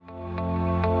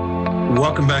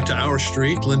Welcome back to Our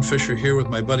Street. Lynn Fisher here with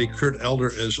my buddy Kurt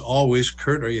Elder as always.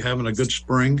 Kurt, are you having a good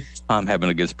spring? I'm having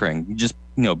a good spring. Just,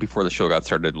 before the show got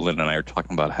started, Lynn and I are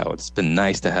talking about how it's been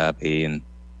nice to have an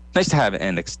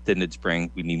extended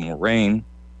spring. We need more rain.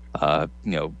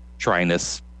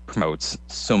 Dryness promotes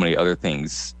so many other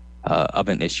things of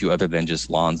an issue other than just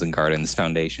lawns and gardens,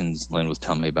 foundations. Lynn was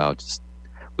telling me about just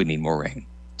we need more rain.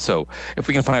 So if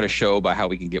we can find a show about how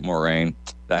we can get more rain,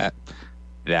 that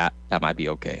might be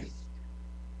okay.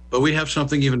 But we have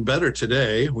something even better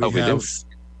today. We have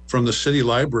from the City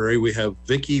Library, we have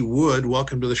Vicki Wood.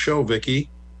 Welcome to the show, Vicki.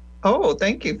 Oh,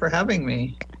 thank you for having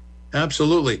me.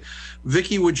 Absolutely.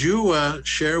 Vicki, would you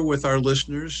share with our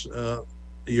listeners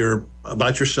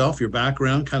about yourself, your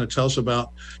background, kind of tell us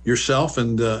about yourself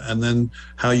and then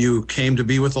how you came to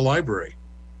be with the library?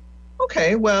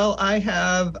 Okay, well, I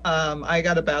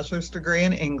got a bachelor's degree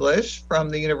in English from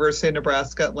the University of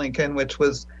Nebraska at Lincoln, which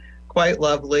was quite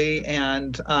lovely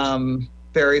and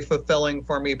very fulfilling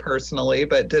for me personally,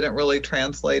 but didn't really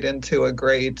translate into a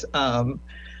great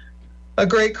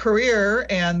career.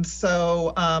 And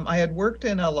so I had worked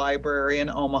in a library in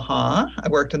Omaha. I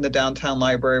worked in the downtown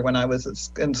library when I was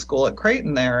in school at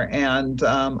Creighton there, and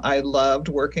I loved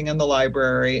working in the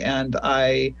library, and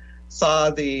I saw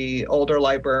the older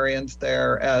librarians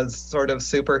there as sort of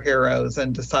superheroes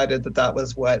and decided that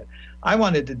was what I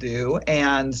wanted to do.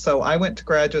 And so I went to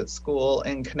graduate school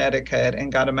in Connecticut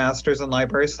and got a master's in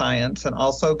library science and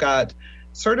also got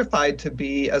certified to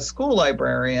be a school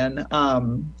librarian,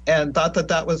 and thought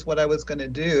that was what I was going to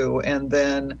do. And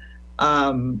then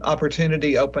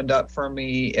opportunity opened up for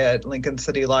me at Lincoln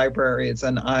City Libraries,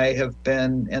 and I have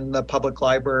been in the public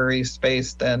library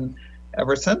space then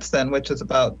ever since then, which is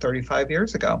about 35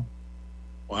 years ago.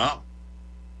 Wow.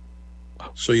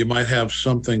 So you might have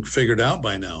something figured out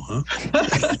by now, huh?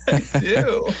 I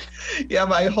do. Yeah,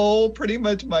 pretty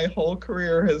much my whole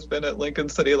career has been at Lincoln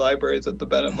City Libraries at the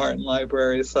Bennett Martin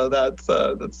Library. So that's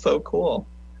so cool.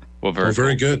 Well,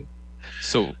 very good.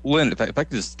 So, Lynn, if I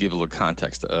could just give a little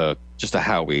context just to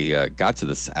how we got to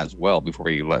this as well before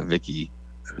we let Vicki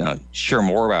share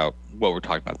more about what we're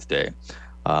talking about today.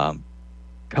 A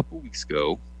couple weeks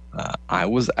ago, I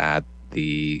was at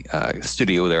the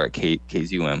studio there at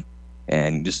KZUM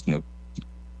and just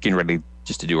getting ready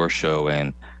just to do our show.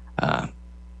 And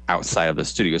outside of the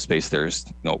studio space, there's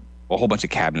a whole bunch of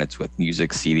cabinets with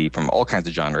music, CD from all kinds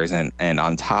of genres, and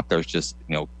on top there's just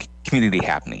community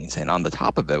happenings. And on the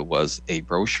top of it was a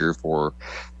brochure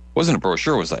wasn't a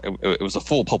brochure, it was a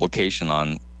full publication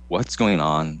on what's going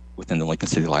on within the Lincoln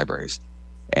City Libraries.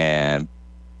 And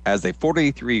as a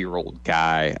 43-year-old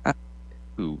guy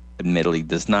who admittedly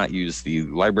does not use the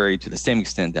library to the same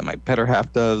extent that my better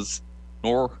half does,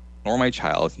 nor my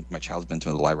child. My child's been to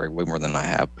the library way more than I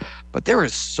have, but there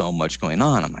is so much going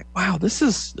on. I'm like, wow, this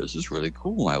is really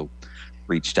cool. I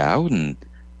reached out and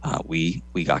we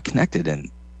got connected,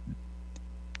 and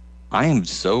I am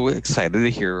so excited to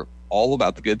hear all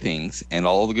about the good things and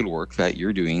all the good work that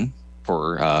you're doing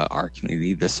for our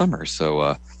community this summer.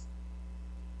 So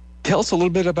tell us a little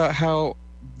bit about how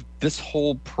this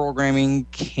whole programming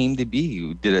came to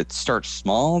be. Did it start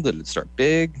small? Did it start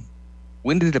big?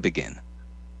 When did it begin?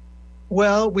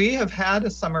 Well, we have had a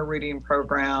summer reading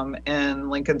program in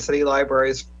Lincoln City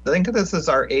Libraries. I think this is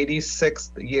our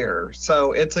 86th year.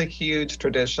 So it's a huge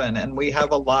tradition. And we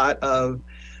have a lot of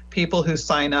people who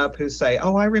sign up who say,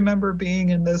 oh, I remember being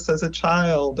in this as a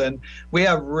child. And we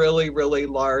have really, really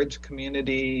large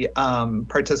community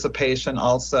participation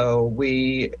also.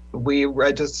 We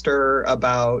register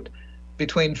about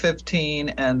between 15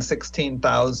 and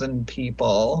 16,000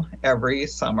 people every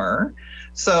summer.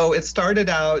 So it started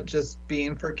out just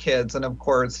being for kids. And of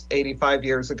course, 85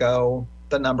 years ago,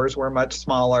 the numbers were much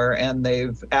smaller and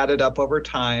they've added up over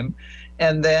time.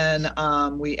 And then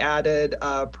we added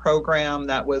a program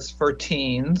that was for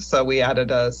teens. So we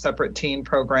added a separate teen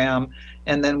program,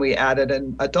 and then we added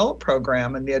an adult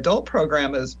program. And the adult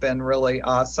program has been really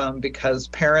awesome because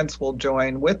parents will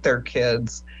join with their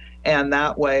kids, and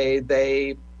that way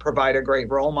they provide a great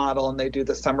role model and they do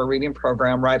the summer reading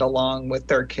program right along with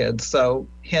their kids. So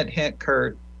hint, hint,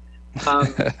 Kurt,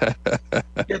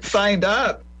 get signed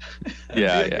up.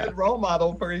 Yeah, be a good role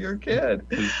model for your kid.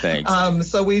 Thanks.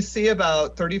 So we see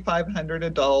about 3,500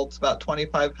 adults, about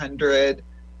 2,500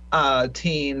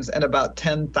 teens, and about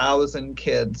 10,000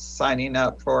 kids signing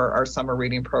up for our summer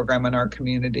reading program in our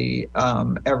community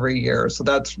every year. So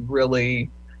that's really,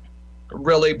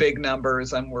 really big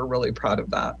numbers, and we're really proud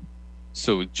of that.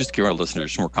 So just to give our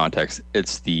listeners some more context,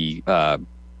 it's the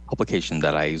publication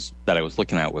that I was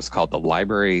looking at was called the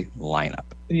Library Lineup.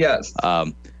 Yes.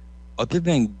 other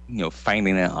than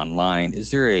finding it online,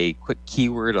 is there a quick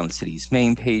keyword on the city's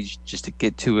main page just to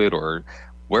get to it, or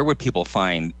where would people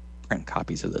find print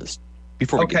copies of this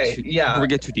before we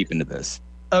get too deep into this?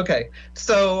 Okay,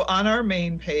 so on our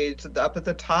main page, up at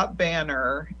the top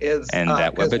banner is, and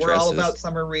that web address we're all about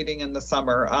summer reading in the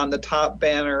summer. On the top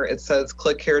banner, it says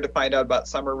click here to find out about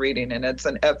summer reading, and it's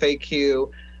an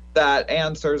FAQ that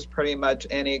answers pretty much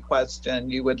any question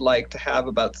you would like to have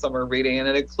about summer reading, and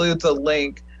it includes a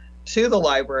link to the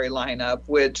library lineup,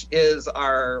 which is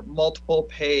our multiple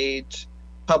page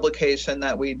publication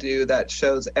that we do that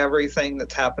shows everything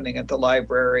that's happening at the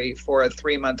library for a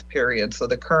 3-month period. So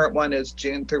the current one is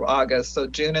June through August. So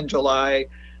June and July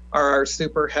are our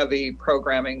super heavy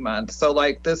programming months. So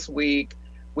like this week,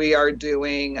 we are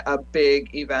doing a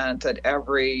big event at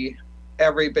every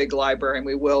big library, and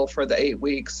we will for the 8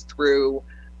 weeks through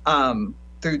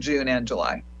June and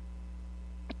July.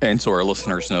 And so our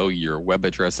listeners know your web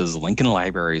address is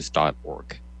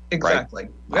lincolnlibraries.org. Exactly.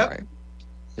 Right? Yep. All right.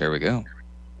 There we go.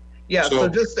 Yeah, so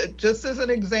just as an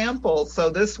example, so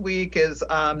this week is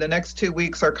the next 2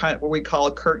 weeks are kind of what we call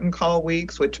curtain call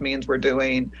weeks, which means we're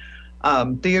doing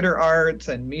theater arts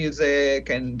and music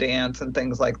and dance and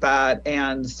things like that.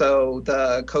 And so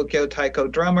the Kokyo Taiko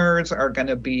drummers are going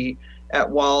to be at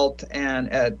Walt and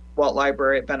at Walt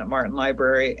Library, at Bennett Martin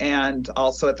Library, and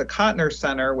also at the Cotner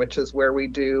Center, which is where we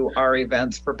do our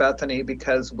events for Bethany,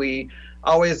 because we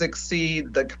always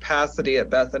exceed the capacity at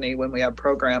Bethany when we have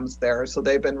programs there. So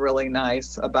they've been really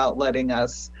nice about letting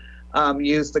us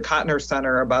use the Cotner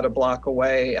Center about a block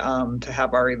away to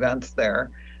have our events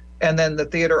there. And then the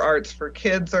theater arts for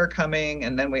kids are coming.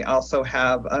 And then we also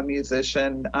have a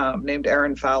musician named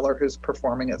Aaron Fowler who's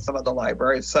performing at some of the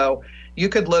libraries. So you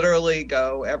could literally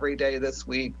go every day this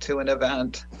week to an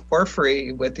event for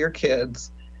free with your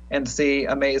kids and see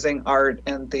amazing art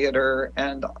and theater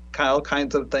and all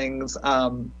kinds of things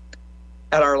at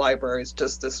our libraries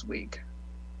just this week.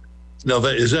 Now,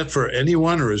 is that for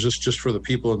anyone, or is this just for the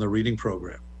people in the reading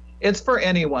program? It's for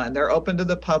anyone. They're open to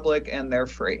the public and they're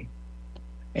free.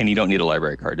 And you don't need a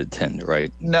library card to attend,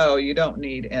 right? No, you don't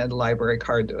need a library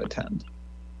card to attend.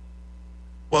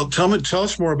 Well, tell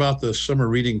us more about the summer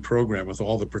reading program with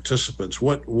all the participants.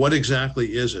 What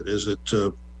exactly is it? Is it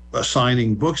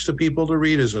assigning books to people to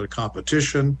read? Is it a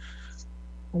competition?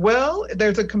 Well,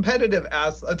 there's a competitive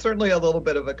certainly a little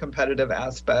bit of a competitive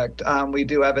aspect. We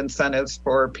do have incentives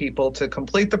for people to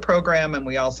complete the program, and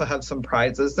we also have some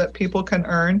prizes that people can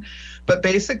earn. But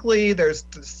basically, there's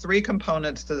 3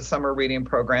 components to the summer reading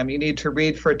program. You need to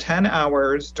read for 10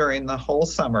 hours during the whole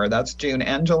summer. That's June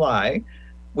and July.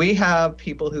 We have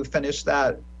people who finish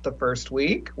that the first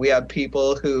week. We have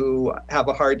people who have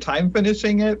a hard time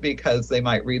finishing it because they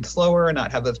might read slower and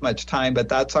not have as much time, but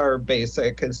that's our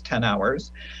basic is 10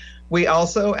 hours. We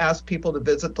also ask people to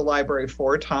visit the library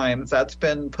 4 times. That's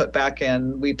been put back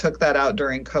in. We took that out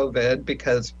during COVID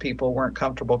because people weren't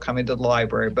comfortable coming to the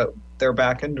library, but they're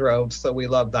back in droves, so we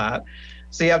love that.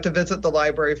 So you have to visit the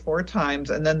library 4 times,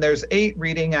 and then there's 8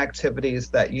 reading activities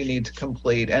that you need to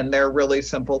complete, and they're really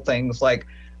simple things like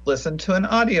listen to an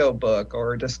audiobook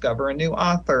or discover a new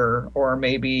author or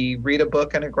maybe read a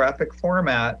book in a graphic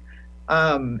format.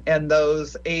 And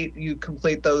those 8, you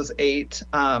complete those 8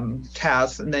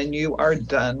 tasks, and then you are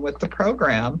done with the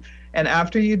program. And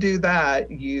after you do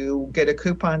that, you get a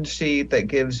coupon sheet that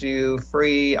gives you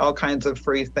all kinds of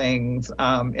free things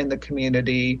in the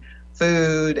community,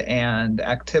 food and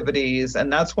activities.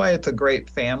 And that's why it's a great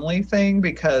family thing,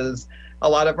 because a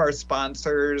lot of our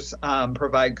sponsors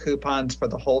provide coupons for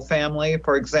the whole family.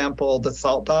 For example, the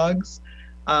Salt Dogs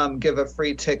give a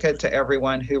free ticket to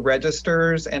everyone who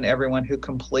registers and everyone who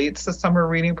completes the summer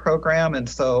reading program. And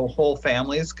so whole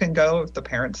families can go if the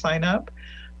parents sign up.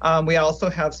 We also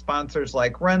have sponsors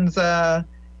like Runza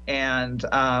and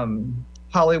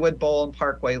Hollywood Bowl and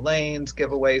Parkway Lanes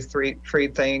give away free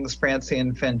things, Francie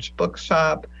and Finch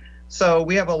Bookshop. So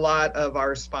we have a lot of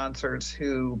our sponsors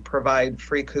who provide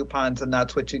free coupons, and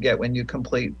that's what you get when you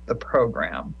complete the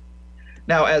program.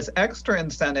 Now, as extra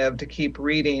incentive to keep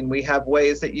reading, we have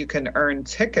ways that you can earn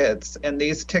tickets, and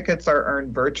these tickets are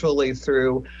earned virtually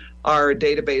through our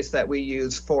database that we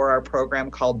use for our program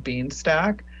called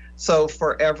Beanstack. So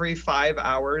for every 5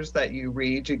 hours that you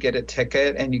read, you get a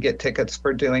ticket, and you get tickets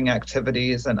for doing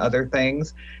activities and other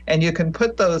things. And you can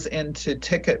put those into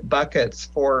ticket buckets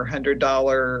for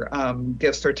 $100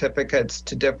 gift certificates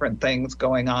to different things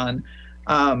going on.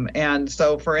 And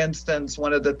so, for instance,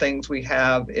 one of the things we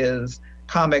have is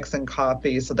comics and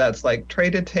coffee. So that's like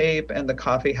Traded Tape and the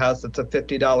Coffee House. It's a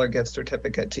 $50 gift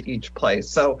certificate to each place.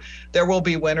 So there will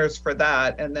be winners for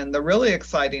that. And then the really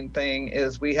exciting thing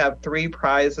is we have 3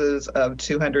 prizes of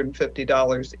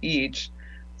 $250 each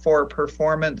for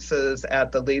performances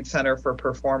at the Lead Center for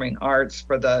Performing Arts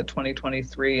for the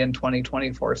 2023 and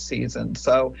 2024 season.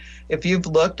 So if you've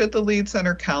looked at the Lead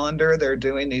Center calendar, they're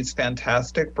doing these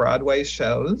fantastic Broadway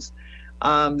shows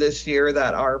this year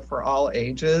that are for all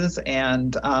ages.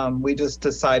 And we just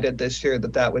decided this year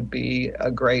that that would be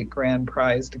a great grand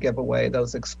prize to give away,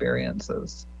 those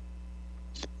experiences.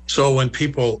 So when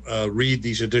people read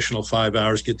these additional 5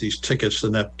 hours, get these tickets,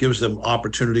 then that gives them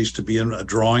opportunities to be in a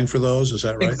drawing for those. Is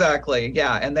that right? Exactly.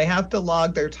 Yeah. And they have to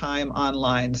log their time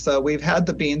online. So we've had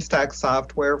the Beanstack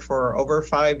software for over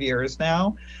 5 years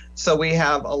now. So we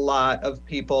have a lot of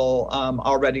people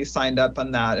already signed up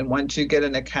on that. And once you get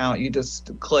an account, you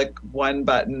just click one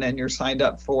button and you're signed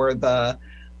up for the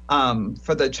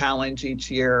challenge each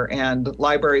year. And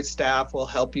library staff will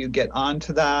help you get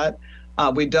onto that.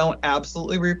 We don't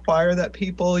absolutely require that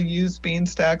people use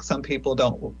Beanstack. Some people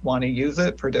don't want to use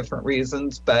it for different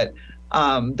reasons, but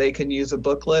they can use a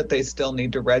booklet. They still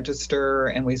need to register,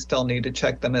 and we still need to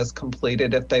check them as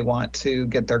completed if they want to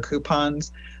get their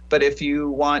coupons. But if you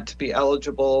want to be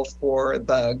eligible for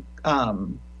the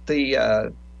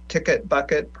ticket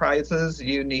bucket prizes,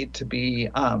 you need to be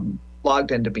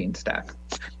logged into Beanstack.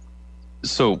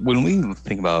 So when we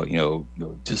think about,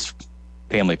 just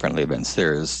family-friendly events,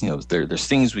 there's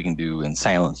things we can do in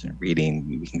silence and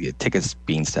reading. We can get tickets,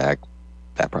 Beanstack,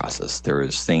 that process.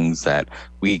 There's things that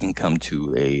we can come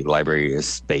to a library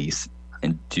space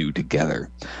and do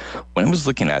together. When I was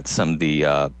looking at some of the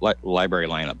library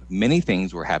lineup, many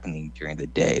things were happening during the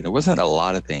day. There wasn't a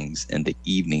lot of things in the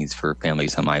evenings for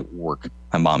families that might work.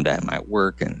 My mom, dad might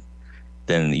work, and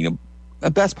then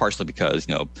that's partially because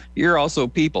you're also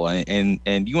people, and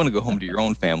you want to go home to your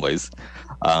own families.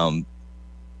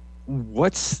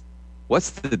 What's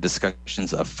the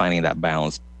discussions of finding that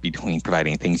balance between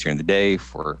providing things during the day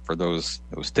for those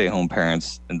stay-at-home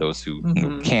parents and those who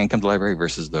can come to the library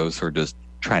versus those who are just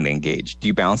trying to engage? Do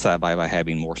you balance that by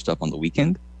having more stuff on the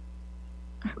weekend?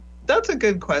 That's a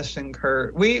good question,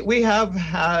 Kurt.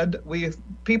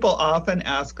 People often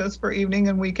ask us for evening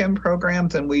and weekend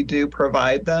programs, and we do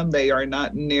provide them. They are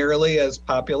not nearly as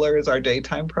popular as our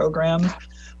daytime programs.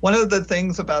 One of the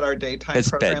things about our daytime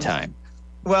programs... It's bedtime.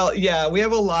 Well, yeah, we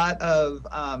have a lot of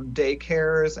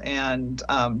daycares and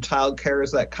child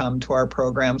cares that come to our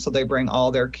program, so they bring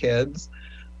all their kids.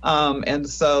 And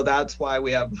so that's why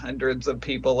we have hundreds of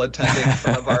people attending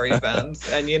some of our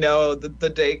events. And,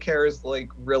 the daycares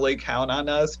really count on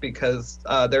us because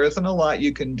there isn't a lot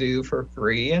you can do for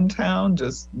free in town,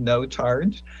 just no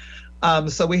charge.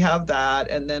 So we have that.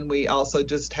 And then we also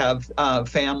just have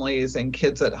families and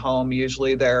kids at home.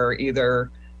 Usually they're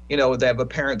either they have a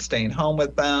parent staying home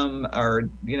with them or,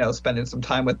 spending some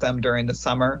time with them during the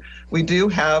summer. We do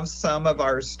have some of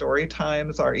our story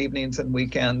times, our evenings and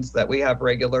weekends that we have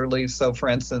regularly. So, for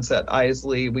instance, at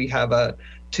Isley, we have a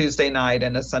Tuesday night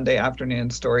and a Sunday afternoon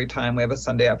story time. We have a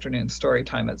Sunday afternoon story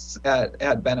time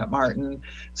at Bennett Martin.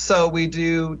 So we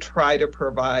do try to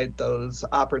provide those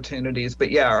opportunities. But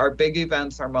yeah, our big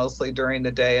events are mostly during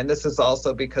the day. And this is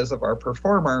also because of our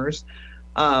performers.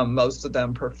 Most of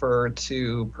them prefer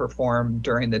to perform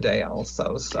during the day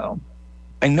also. So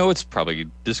I know it's probably,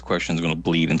 this question is going to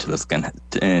bleed into the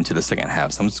second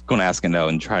half. So I'm just going to ask it now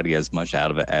and try to get as much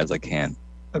out of it as I can.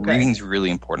 Okay. Reading is really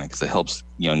important because it helps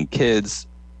young kids,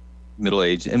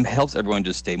 middle-aged, and helps everyone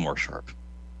just stay more sharp.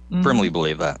 Firmly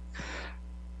believe that.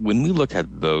 When we look at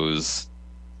those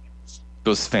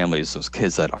families, those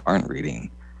kids that aren't reading,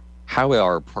 how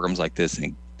are programs like this?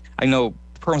 And I know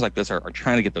programs like this are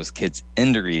trying to get those kids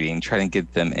into reading, trying to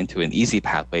get them into an easy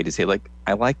pathway to say,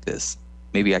 I like this.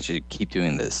 Maybe I should keep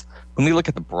doing this. When we look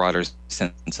at the broader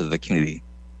sense of the community,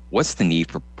 what's the need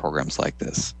for programs like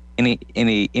this? Any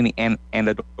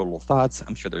anecdotal thoughts?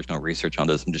 I'm sure there's no research on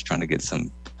this. I'm just trying to get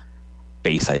some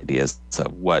base ideas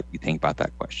of what you think about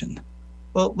that question.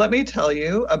 Well, let me tell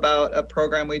you about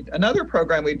another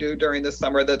program we do during the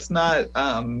summer that's not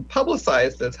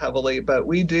publicized as heavily, but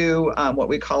we do what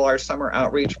we call our summer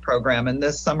outreach program. And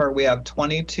this summer we have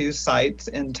 22 sites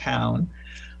in town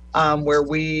where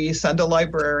we send a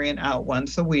librarian out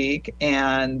once a week,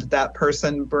 and that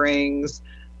person brings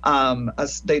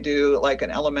they do an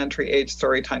elementary age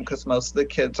story time because most of the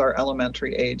kids are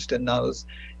elementary aged in those.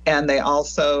 And they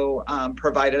also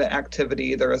provided an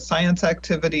activity, either a science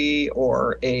activity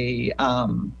or a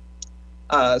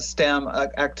STEM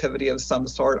activity of some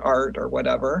sort, art or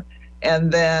whatever.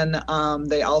 And then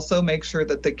they also make sure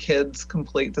that the kids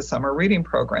complete the summer reading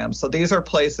program. So these are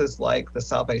places like the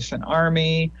Salvation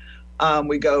Army.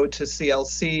 We go to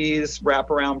CLCs,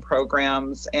 wraparound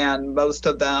programs, and most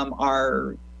of them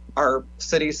are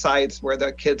city sites where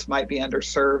the kids might be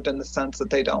underserved in the sense that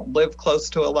they don't live close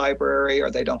to a library or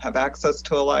they don't have access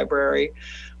to a library.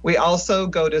 We also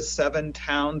go to 7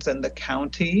 towns in the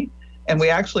county, and we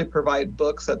actually provide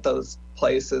books at those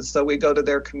places. So we go to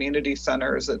their community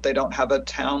centers that they don't have a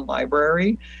town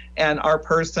library, and our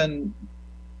person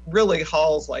really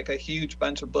hauls like a huge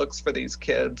bunch of books for these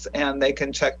kids, and they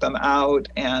can check them out,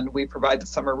 and we provide the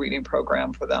summer reading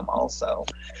program for them also.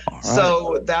 Right.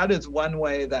 So that is one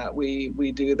way that we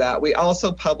do that. We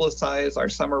also publicize our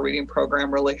summer reading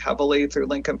program really heavily through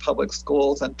Lincoln Public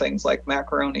Schools and things like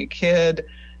Macaroni Kid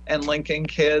and Lincoln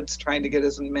Kids, trying to get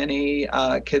as many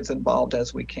kids involved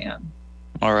as we can.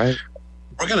 All right.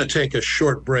 We're going to take a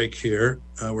short break here.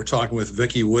 We're talking with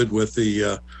Vicki Wood with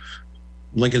the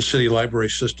Lincoln City Library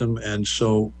System, and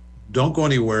so don't go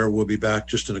anywhere. We'll be back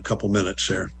just in a couple minutes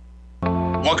here.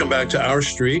 Welcome back to Our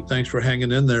Street. Thanks for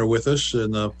hanging in there with us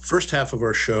in the first half of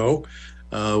our show.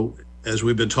 As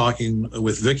we've been talking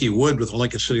with Vicki Wood with the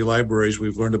Lincoln City Libraries,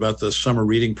 we've learned about the summer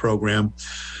reading program,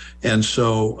 and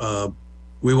so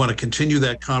we want to continue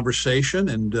that conversation.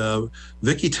 And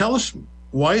Vicki, tell us,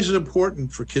 why is it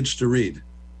important for kids to read?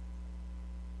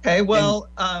 Okay, well,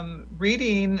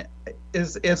 reading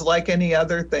is like any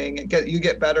other thing. You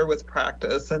get better with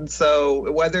practice. And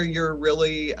so whether you're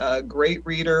really a great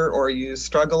reader or you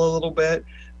struggle a little bit,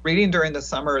 reading during the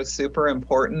summer is super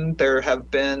important. There have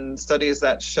been studies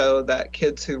that show that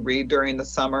kids who read during the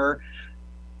summer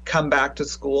come back to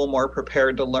school more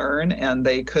prepared to learn, and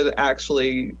they could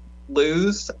actually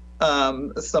lose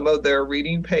some of their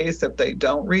reading pace if they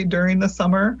don't read during the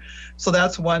summer. So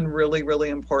that's one really, really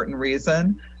important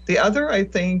reason. The other, I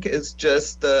think, is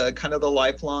just the kind of the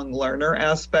lifelong learner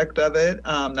aspect of it.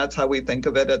 That's how we think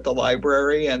of it at the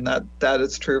library, and that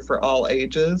is true for all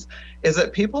ages, is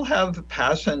that people have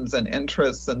passions and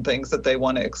interests and things that they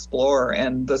want to explore,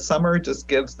 and the summer just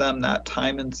gives them that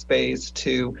time and space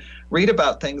to read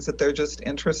about things that they're just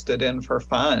interested in for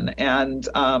fun, and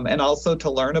also to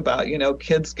learn about,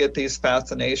 kids get these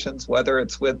fascinations, whether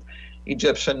it's with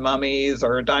Egyptian mummies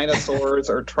or dinosaurs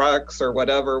or trucks or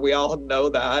whatever. We all know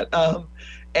that.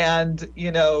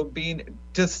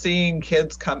 Seeing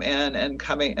kids come in and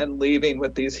coming and leaving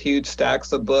with these huge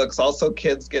stacks of books. Also,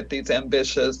 kids get these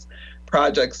ambitious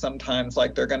projects sometimes,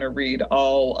 like they're going to read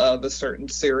all of a certain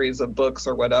series of books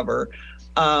or whatever.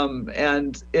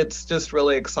 And it's just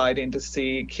really exciting to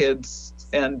see kids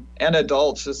and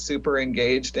adults just super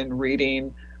engaged in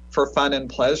reading for fun and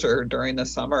pleasure during the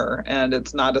summer. And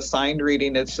it's not assigned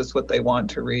reading, it's just what they want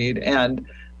to read. And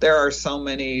there are so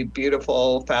many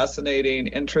beautiful, fascinating,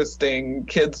 interesting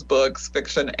kids' books,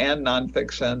 fiction and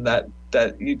nonfiction,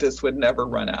 that you just would never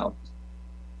run out.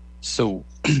 So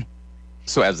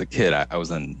as a kid, I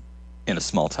was in a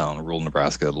small town, rural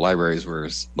Nebraska. The libraries were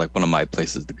like one of my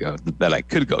places to go, that I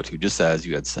could go to, just as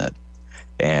you had said.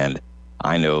 And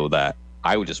I know that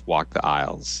I would just walk the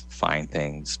aisles, find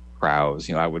things,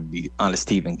 browse. I would be on a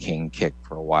Stephen King kick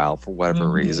for a while for whatever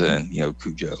reason,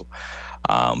 Cujo.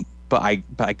 But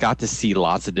I got to see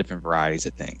lots of different varieties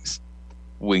of things.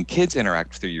 When kids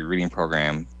interact through your reading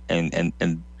program, and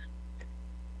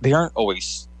they aren't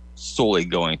always solely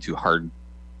going to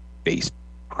hard-based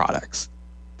products.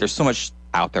 There's so much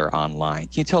out there online.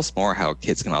 Can you tell us more how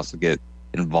kids can also get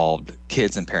involved?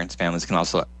 Kids and parents, families can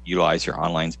also utilize your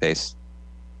online space?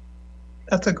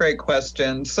 That's a great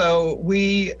question. So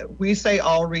we say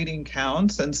all reading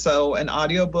counts. And so an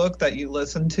audiobook that you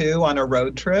listen to on a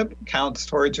road trip counts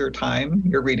towards your time,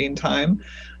 your reading time.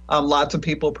 Lots of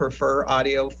people prefer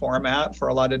audio format for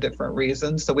a lot of different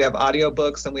reasons. So we have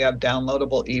audiobooks and we have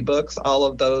downloadable ebooks. All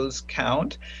of those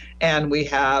count. And we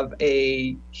have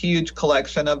a huge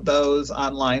collection of those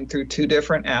online through 2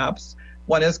 different apps.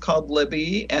 One is called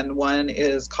Libby and one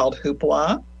is called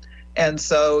Hoopla. And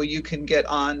so you can get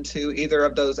onto either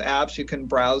of those apps. You can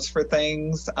browse for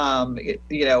things.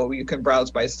 You can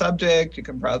browse by subject, you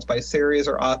can browse by series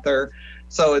or author.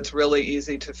 So it's really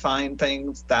easy to find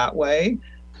things that way.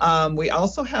 We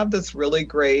also have this really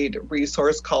great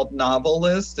resource called Novel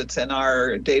List. It's in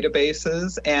our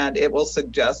databases, and it will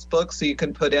suggest books. So you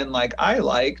can put in, like, I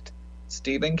liked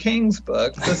Stephen King's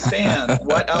book, The Stand.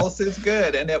 What else is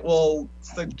good? And it will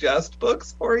suggest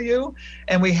books for you.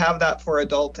 And we have that for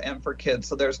adults and for kids.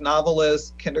 So there's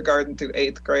Novelist, kindergarten through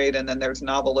 8th grade, and then there's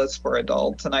Novelist for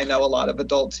adults. And I know a lot of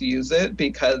adults use it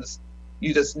because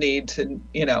You just need to,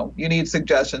 you need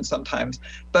suggestions sometimes.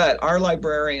 But our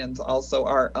librarians also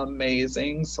are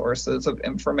amazing sources of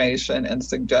information and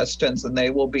suggestions, and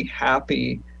they will be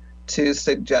happy to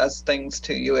suggest things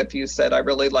to you. If you said, I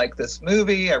really like this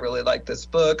movie, I really like this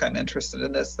book, I'm interested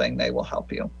in this thing, they will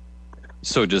help you.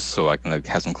 So just so I can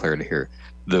have some clarity here,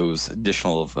 those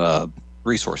additional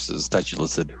resources that you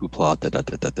listed, Hoopla,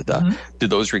 do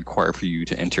those require for you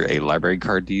to enter a library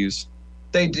card to use?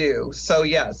 They do. So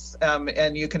yes,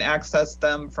 and you can access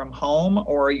them from home,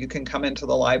 or you can come into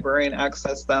the library and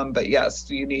access them. But yes,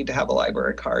 you need to have a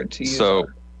library card to use.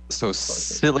 So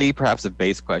silly, perhaps a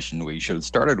base question we should have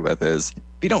started with is, if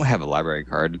you don't have a library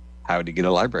card, how do you get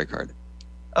a library card?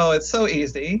 Oh, it's so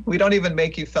easy. We don't even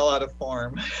make you fill out a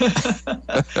form.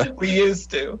 We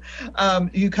used to.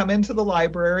 You come into the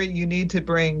library, you need to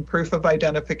bring proof of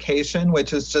identification,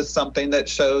 which is just something that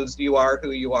shows you are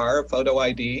who you are, a photo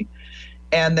ID,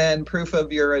 and then proof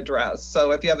of your address.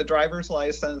 So if you have a driver's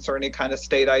license or any kind of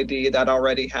state ID that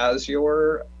already has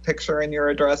your picture and your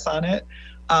address on it,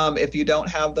 if you don't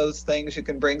have those things, you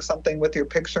can bring something with your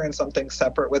picture and something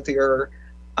separate with your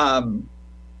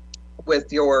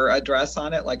address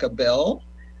on it, like a bill.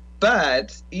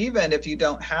 But even if you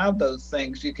don't have those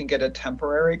things, you can get a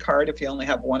temporary card if you only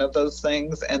have one of those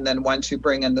things. And then once you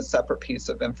bring in the separate piece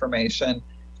of information,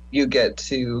 you get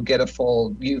to get a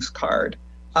full use card.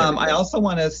 I also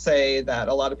want to say that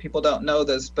a lot of people don't know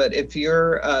this, but if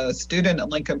you're a student at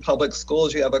Lincoln Public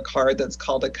Schools, you have a card that's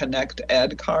called a Connect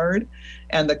Ed card.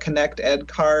 And the Connect Ed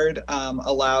card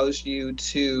allows you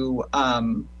to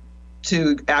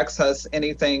access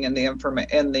anything in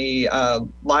the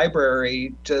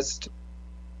library just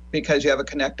because you have a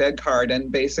Connect Ed card.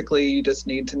 And basically you just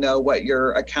need to know what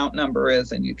your account number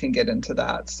is and you can get into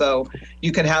that. So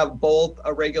you can have both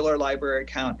a regular library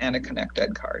account and a Connect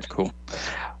Ed card. Cool.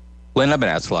 Lynn, I've been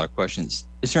asked a lot of questions.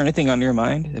 Is there anything on your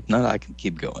mind? If not, I can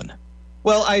keep going.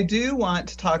 Well, I do want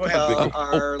to talk about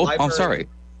our library. I'm sorry.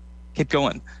 Keep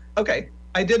going. Okay.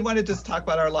 I did want to just talk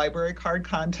about our library card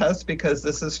contest because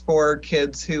this is for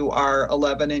kids who are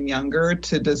 11 and younger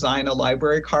to design a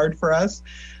library card for us.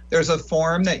 There's a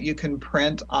form that you can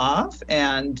print off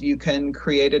and you can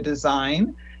create a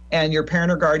design, and your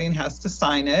parent or guardian has to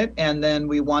sign it. And then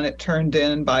we want it turned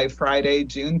in by Friday,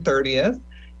 June 30th.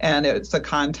 And it's a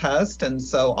contest. And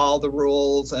so all the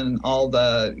rules and all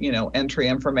the, entry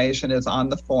information is on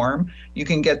the form. You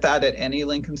can get that at any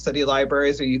Lincoln City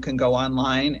libraries, or you can go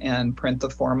online and print the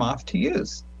form off to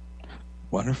use.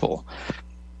 Wonderful.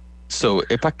 So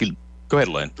if I could go ahead,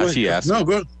 Lynn. I see you asked. No,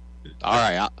 good. All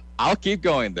right. I'll keep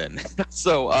going then.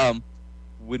 So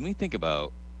when we think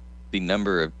about the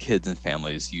number of kids and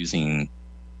families using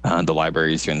the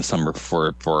libraries during the summer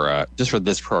for just for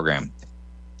this program,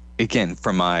 again,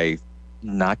 from my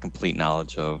not complete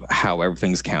knowledge of how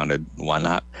everything's counted,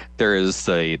 whatnot, there's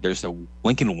a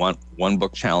Lincoln one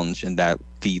book challenge, and that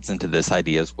feeds into this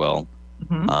idea as well.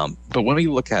 Mm-hmm. But when we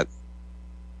look at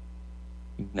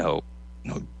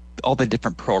all the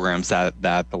different programs that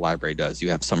the library does, you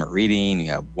have summer reading,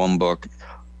 you have one book.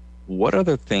 What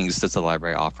other things does the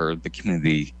library offer the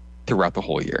community throughout the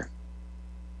whole year?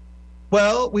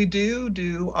 Well, we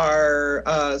do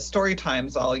our story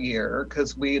times all year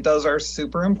because those are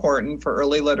super important for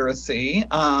early literacy.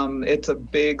 It's a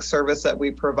big service that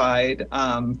we provide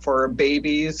for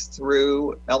babies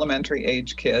through elementary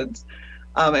age kids.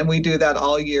 And we do that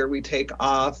all year. We take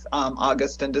off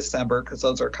August and December because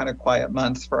those are kind of quiet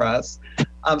months for us.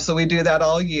 So we do that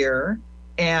all year.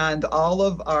 And all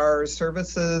of our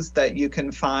services that you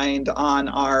can find on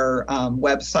our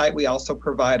website, we also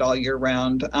provide all year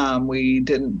round. We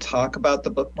didn't talk about the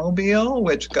bookmobile,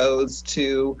 which goes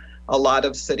to a lot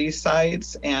of city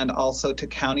sites and also to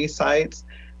county sites.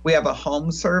 We have a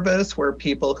home service where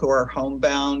people who are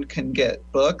homebound can get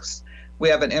books. We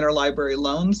have an interlibrary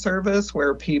loan service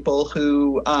where people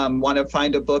who want to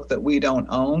find a book that we don't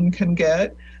own can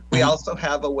get. We also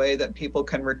have a way that people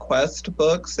can request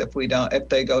books if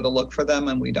they go to look for them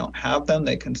and we don't have them,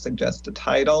 they can suggest a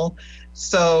title.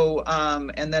 So,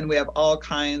 and then we have all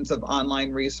kinds of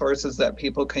online resources that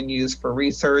people can use for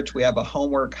research. We have a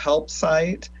homework help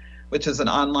site, which is an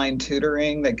online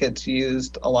tutoring that gets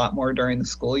used a lot more during the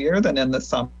school year than in the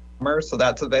summer. So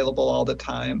that's available all the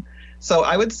time. So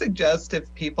I would suggest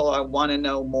if people want to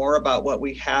know more about what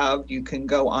we have, you can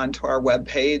go onto our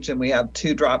webpage, and we have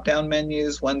 2 drop-down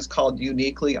menus. One's called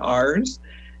Uniquely Ours,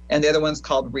 and the other one's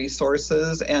called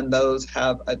Resources, and those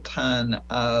have a ton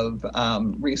of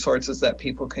resources that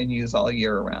people can use all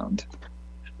year round.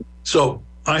 So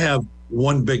I have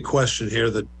one big question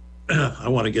here that I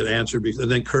want to get answered, and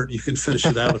then Kurt, you can finish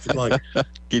it out if you'd like.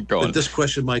 Keep going. But this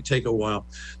question might take a while.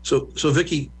 So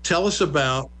Vicki, tell us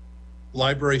about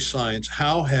library science.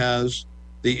 How has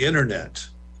the internet,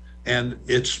 and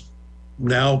it's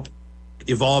now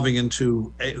evolving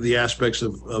into the aspects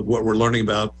of what we're learning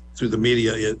about through the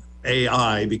media,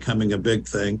 AI becoming a big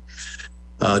thing,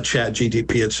 chat,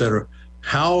 GTP, et cetera.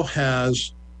 How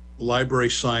has library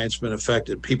science been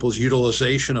affected? People's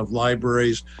utilization of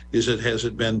libraries, has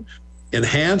it been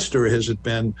enhanced, or has it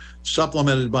been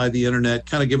supplemented by the internet?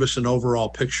 Kind of give us an overall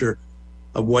picture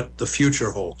of what the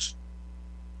future holds.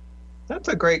 That's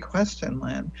a great question,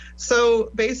 Lynn.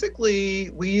 So basically,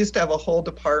 we used to have a whole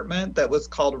department that was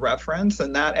called reference,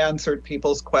 and that answered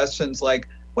people's questions like,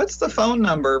 what's the phone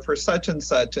number for such and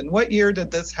such? And what year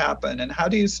did this happen? And how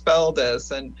do you spell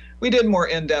this? And we did more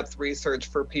in-depth research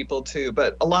for people too,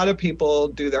 but a lot of people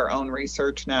do their own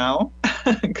research now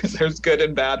because there's good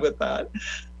and bad with that.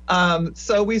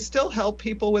 So we still help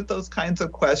people with those kinds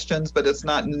of questions, but it's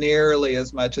not nearly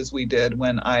as much as we did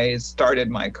when I started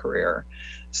my career.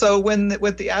 So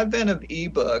with the advent of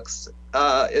ebooks,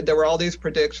 there were all these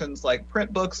predictions like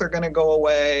print books are going to go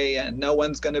away and no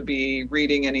one's going to be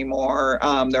reading anymore.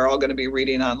 They're all going to be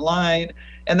reading online.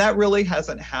 And that really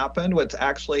hasn't happened. What's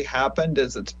actually happened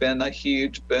is it's been a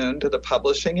huge boon to the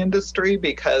publishing industry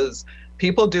because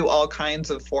people do all kinds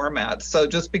of formats. So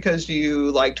just because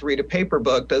you like to read a paper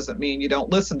book doesn't mean you don't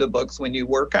listen to books when you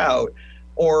work out,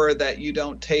 or that you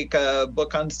don't take a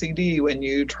book on CD when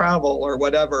you travel or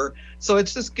whatever. So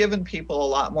it's just given people a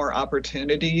lot more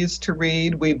opportunities to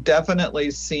read. We've definitely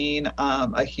seen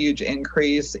a huge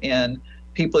increase in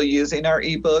people using our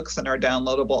ebooks and our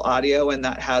downloadable audio, and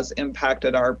that has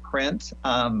impacted our print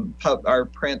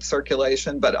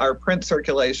circulation, but our print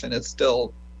circulation is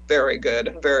still very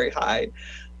good, very high.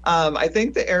 I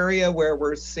think the area where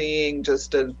we're seeing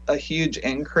just a huge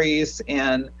increase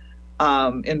in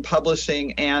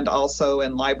publishing and also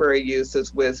in library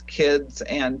uses with kids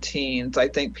and teens. I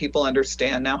think people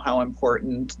understand now how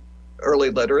important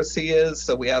early literacy is.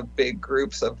 So we have big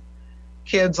groups of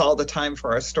kids all the time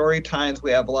for our story times. We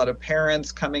have a lot of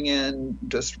parents coming in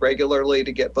just regularly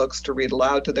to get books to read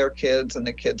aloud to their kids, and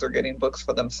the kids are getting books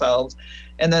for themselves.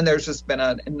 And then there's just been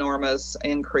an enormous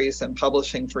increase in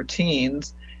publishing for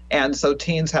teens. And so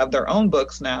teens have their own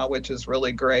books now, which is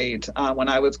really great. When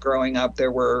I was growing up,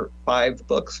 there were 5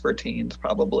 books for teens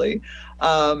probably.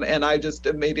 And I just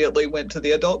immediately went to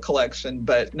the adult collection.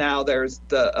 But now there's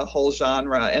a whole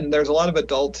genre. And there's a lot of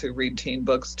adults who read teen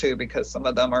books too, because some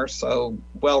of them are so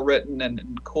well written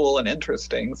and cool and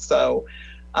interesting. So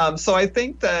I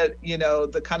think that,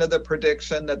 the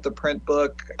prediction that the print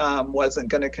book wasn't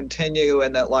going to continue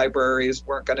and that libraries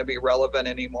weren't going to be relevant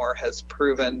anymore has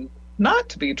proven not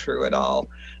to be true at all.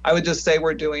 I would just say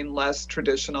we're doing less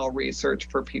traditional research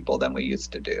for people than we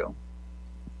used to do.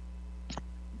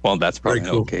 Well, that's probably an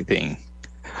okay thing.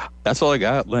 That's all I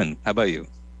got. Lynn, how about you?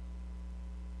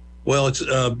 Well, it's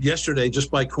yesterday,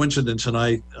 just by coincidence, and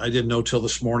I didn't know till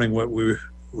this morning what we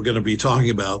were going to be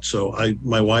talking about. So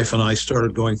my wife and I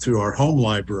started going through our home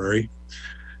library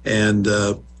and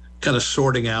kind of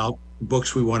sorting out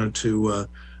books we wanted to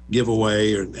give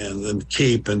away and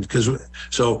keep, and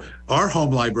so our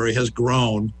home library has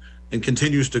grown and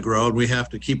continues to grow, and we have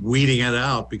to keep weeding it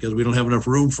out because we don't have enough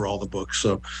room for all the books.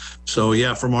 So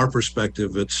yeah, from our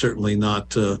perspective, it's certainly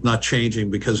not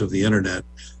changing because of the internet.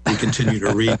 We continue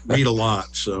to read a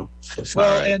lot. So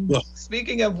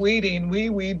speaking of weeding, we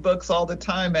weed books all the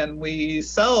time, and we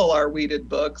sell our weeded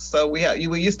books. So we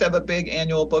used to have a big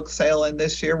annual book sale, and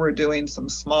this year we're doing some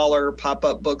smaller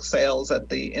pop-up book sales at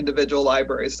the individual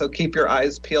libraries. So keep your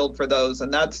eyes peeled for those,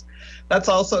 and that's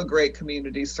also a great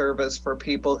community service for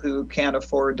people who can't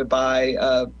afford to buy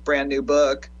a brand new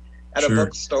book at a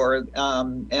bookstore,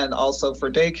 and also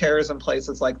for daycares and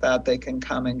places like that, they can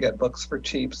come and get books for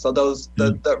cheap. So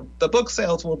the book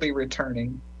sales will be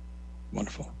returning.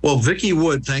 Wonderful. Well, Vicki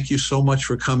Wood, thank you so much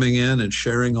for coming in and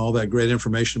sharing all that great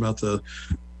information about the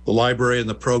library and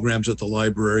the programs at the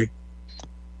library.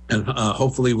 And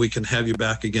hopefully we can have you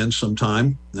back again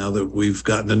sometime now that we've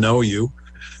gotten to know you.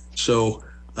 So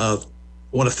I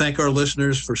want to thank our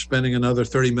listeners for spending another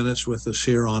 30 minutes with us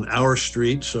here on Our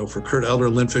Street. So for Kurt Elder,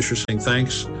 Lynn Fisher saying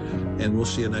thanks, and we'll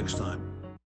see you next time.